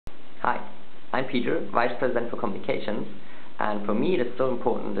Hi, I'm Peter, Vice President for Communications, and for me it is so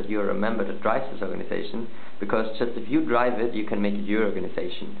important that you're a member that drives this organization, because just if you drive it, you can make it your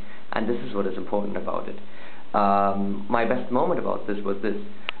organization, and this is what is important about it. My best moment about this was this.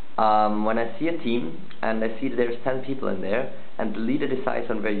 When I see a team, and I see that there's 10 people in there, and the leader decides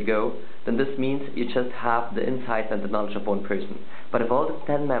on where you go, then this means you just have the insights and the knowledge of one person. But if all the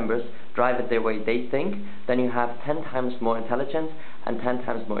 10 members drive it the way they think, then you have 10 times more intelligence and 10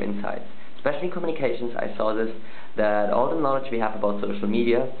 times more insights. Especially in communications, I saw this, that all the knowledge we have about social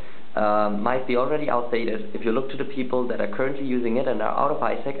media might be already outdated if you look to the people that are currently using it and are out of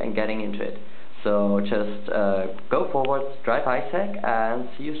ISAC and getting into it. So just go forward, drive ISAC, and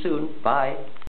see you soon. Bye.